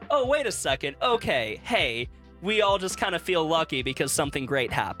lucky. Oh, wait a second. Okay. Hey, we all just kind of feel lucky because something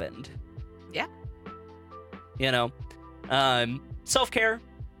great happened. Yeah. Self-care,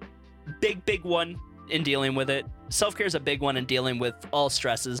 big one in dealing with it. Self-care is a big one in dealing with all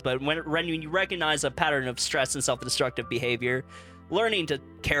stresses, but when you recognize a pattern of stress and self-destructive behavior, learning to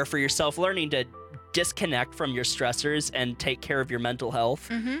care for yourself, learning to disconnect from your stressors and take care of your mental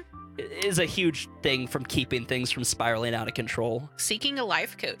health is a huge thing from keeping things from spiraling out of control. Seeking a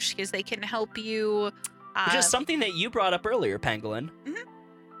life coach, because they can help you. Which is something that you brought up earlier, Pangolin.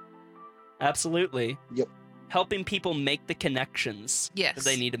 Absolutely. Yep. Helping people make the connections Yes. that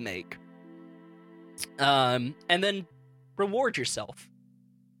they need to make. And then reward yourself.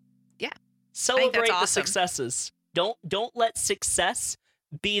 Yeah. Celebrate that's the awesome. successes. Don't let success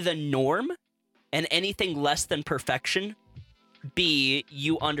be the norm and anything less than perfection be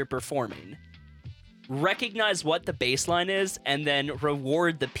you underperforming. Recognize what the baseline is and then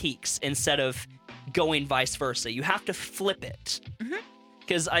reward the peaks instead of going vice versa. You have to flip it.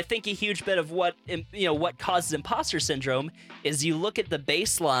 Because I think a huge bit of what causes imposter syndrome is you look at the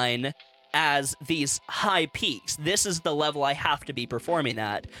baseline as these high peaks. This is the level I have to be performing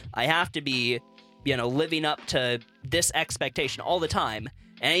at. I have to be, living up to this expectation all the time.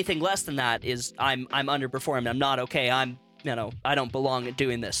 Anything less than that is I'm underperformed. I'm not okay. I don't belong at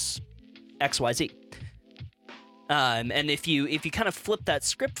doing this XYZ. And if you kind of flip that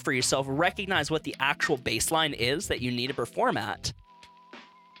script for yourself, recognize what the actual baseline is that you need to perform at.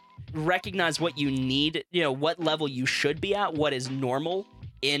 Recognize what you need, what level you should be at, what is normal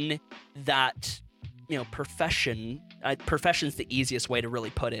in that, profession. Profession's the easiest way to really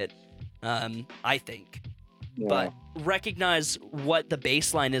put it, I think. Yeah. But recognize what the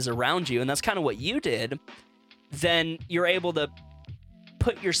baseline is around you, and that's kind of what you did. Then you're able to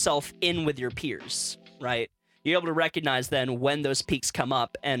put yourself in with your peers, right? You're able to recognize then when those peaks come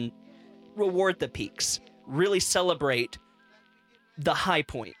up and reward the peaks. Really celebrate the high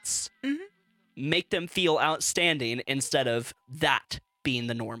points. Mm-hmm. Make them feel outstanding instead of that being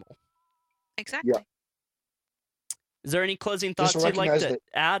the normal. Exactly. Yeah. Is there any closing Just thoughts you'd like recognize to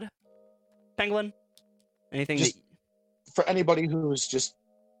that- add, Penguin? Anything Just- that... For anybody who's just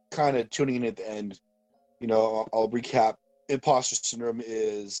kind of tuning in at the end, I'll recap. Imposter syndrome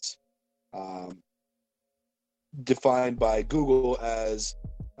is defined by Google as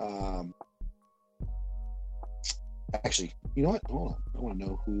actually, you know what? Hold on. I want to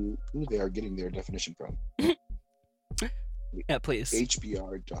know who they are getting their definition from. Yeah, please.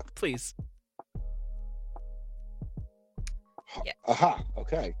 HBR. Please. Yeah. Aha.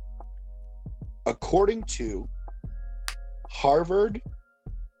 Okay. According to Harvard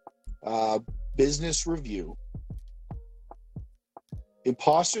Business Review,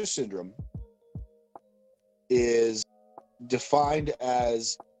 imposter syndrome is defined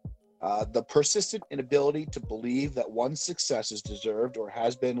as the persistent inability to believe that one's success is deserved or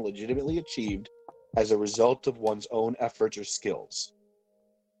has been legitimately achieved as a result of one's own efforts or skills.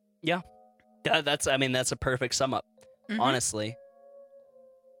 That's a perfect sum up, Mhm. honestly.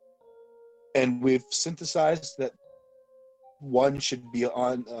 And we've synthesized that one should be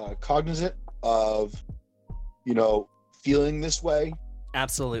cognizant of, feeling this way.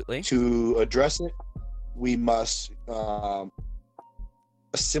 Absolutely. To address it, we must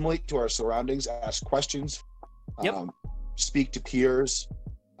assimilate to our surroundings, ask questions, Yep. speak to peers.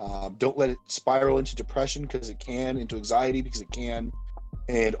 Don't let it spiral into depression because it can, into anxiety because it can,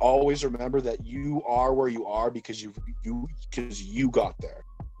 and always remember that you are where you are because you got there.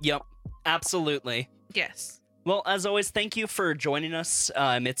 Yep. Absolutely. Yes. Well, as always, thank you for joining us.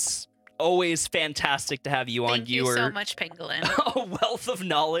 It's always fantastic to have you on. Thank you so much, Pangolin. A wealth of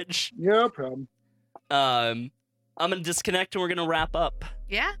knowledge. No problem. I'm gonna disconnect and we're gonna wrap up.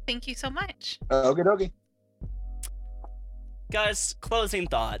 Yeah, thank you so much. Okay. Guys, closing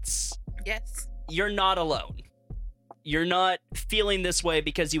thoughts. Yes. You're not alone. You're not feeling this way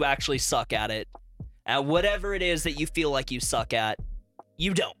because you actually suck at it. At whatever it is that you feel like you suck at,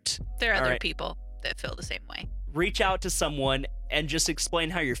 you don't. There are All other right. people that feel the same way. Reach out to someone and just explain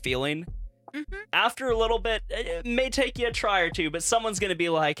how you're feeling. Mm-hmm. After a little bit, it may take you a try or two, but someone's going to be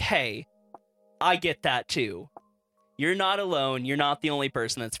like, hey, I get that too. You're not alone. You're not the only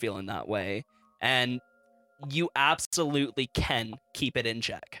person that's feeling that way. And you absolutely can keep it in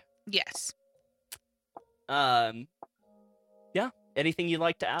check. Yes. Yeah. Anything you'd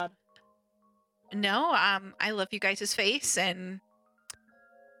like to add? No, I love you guys' face, and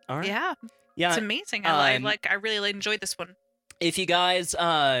All right. yeah, Yeah. it's amazing. I um, really enjoyed this one. If you guys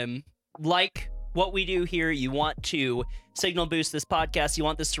like what we do here, you want to signal boost this podcast, you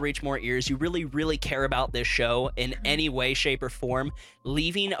want this to reach more ears, you really, really care about this show in any way, shape, or form,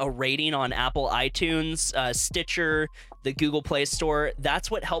 leaving a rating on Apple iTunes, Stitcher, the Google Play Store, that's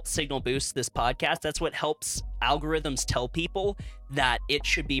what helps signal boost this podcast. That's what helps algorithms tell people that it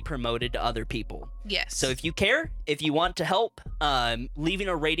should be promoted to other people. Yes. So if you care, if you want to help, leaving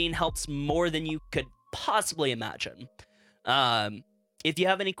a rating helps more than you could possibly imagine. If you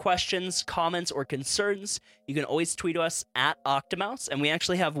have any questions, comments, or concerns, you can always tweet us at Octomouse. And we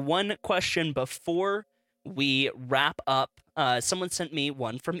actually have one question before we wrap up. Someone sent me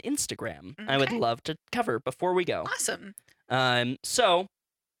one from Instagram. I would Okay. love to cover before we go. Awesome. So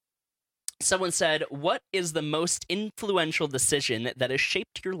someone said, what is the most influential decision that has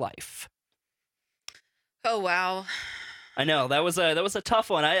shaped your life? Oh wow. I know that was a tough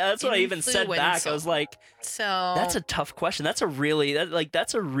one. That's what I even said back. I was like, So that's a tough question. That's a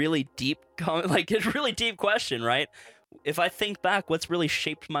really deep comment. Like, it's a really deep question, right? If I think back, what's really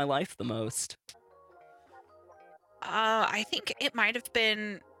shaped my life the most? I think it might have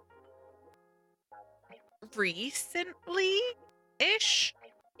been recently-ish,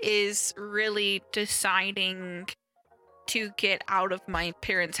 is really deciding to get out of my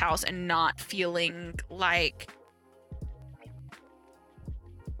parents' house and not feeling like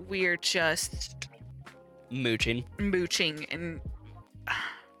we're just Mooching. mooching and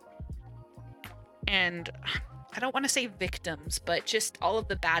and I don't want to say victims, but just all of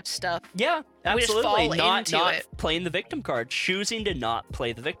the bad stuff. Yeah, We just absolutely. fall Not into it. playing the victim card, choosing to not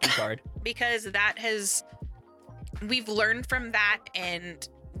play the victim card. Because we've learned from that, and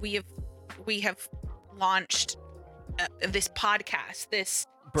we have launched this podcast, this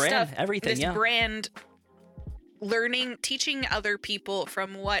Brand, stuff, everything, this yeah. brand, teaching other people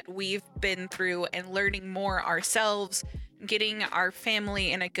from what we've been through and learning more ourselves, getting our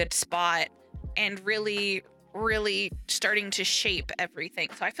family in a good spot, and really starting to shape everything.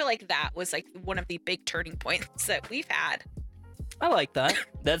 So I feel like that was like one of the big turning points that we've had. I like that.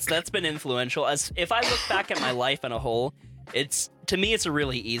 That's been influential. As if I look back at my life in a whole, to me it's a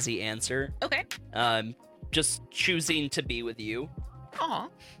really easy answer. Okay. Just choosing to be with you. Aw.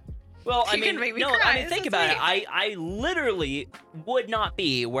 Well, I You're mean, gonna make me no, cry. I mean, think This is about it. sweet. I literally would not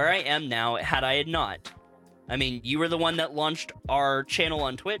be where I am now had I had not. I mean, you were the one that launched our channel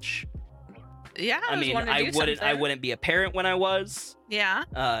on Twitch. Yeah. I mean, I wouldn't be a parent when I was. Yeah.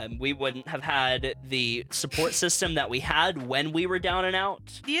 We wouldn't have had the support system that we had when we were down and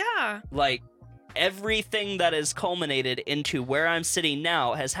out. Yeah. Like, everything that has culminated into where I'm sitting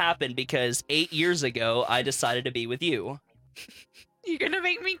now has happened because 8 years ago I decided to be with you. You're gonna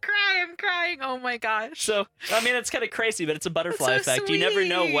make me cry. I'm crying. Oh my gosh. So, I mean, it's kind of crazy, but it's a butterfly That's so effect. You never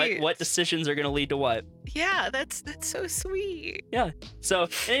know sweet. what decisions are going to lead to what. Yeah, that's so sweet. So,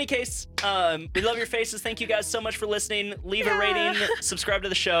 in any case, we love your faces. Thank you guys so much for listening. Leave a Yeah. rating, subscribe to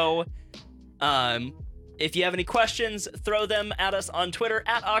the show. If you have any questions, throw them at us on Twitter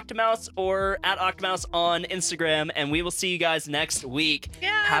at Octomouse or at Octomouse on Instagram, and we will see you guys next week.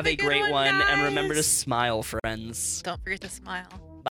 Yeah. Have a good great one, and remember to guys. smile, friends. Don't forget to smile.